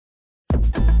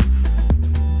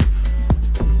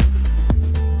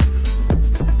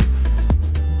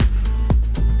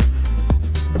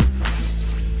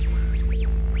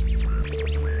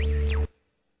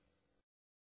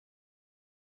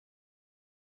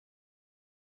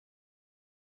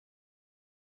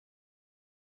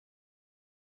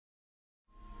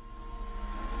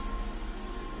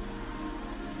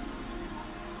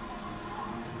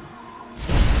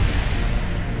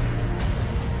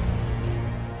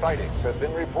Sightings have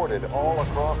been reported all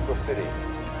across the city.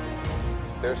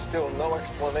 There's still no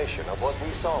explanation of what we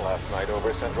saw last night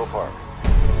over Central Park.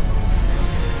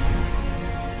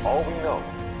 All we know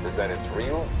is that it's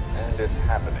real and it's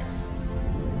happening.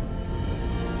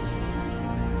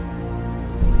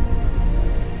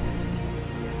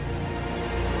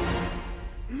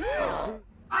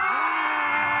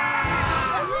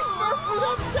 Every Smurf for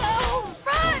themselves!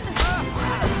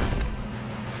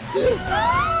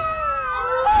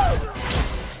 Run!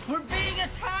 We're being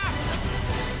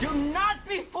attacked! Do not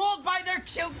be fooled by their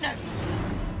cuteness!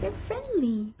 They're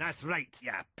friendly. That's right,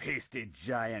 ya pasted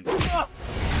giant.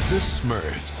 The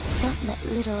Smurfs. Don't let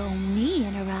little old me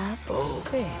interrupt.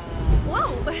 Okay.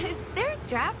 Whoa, is there a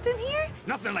draft in here?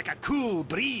 Nothing like a cool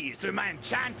breeze through my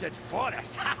enchanted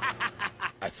forest.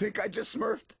 I think I just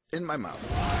smurfed in my mouth.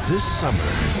 This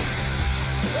summer,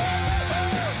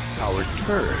 our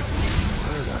turf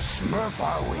Where the Smurf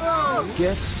are we?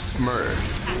 gets smurfed.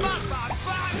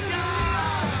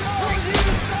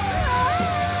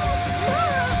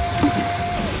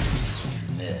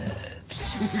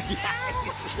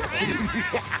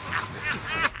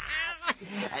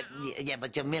 Yeah,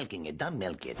 but you're milking it. Don't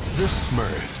milk it. The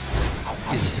Smurfs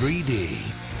in 3D.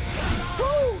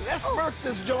 Woo! Let's smurf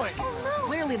this joint.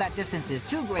 Clearly that distance is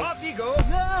too great. Off you go.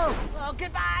 No! Oh,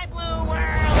 goodbye, Blue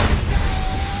World!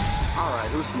 All right,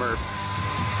 who's Smurf?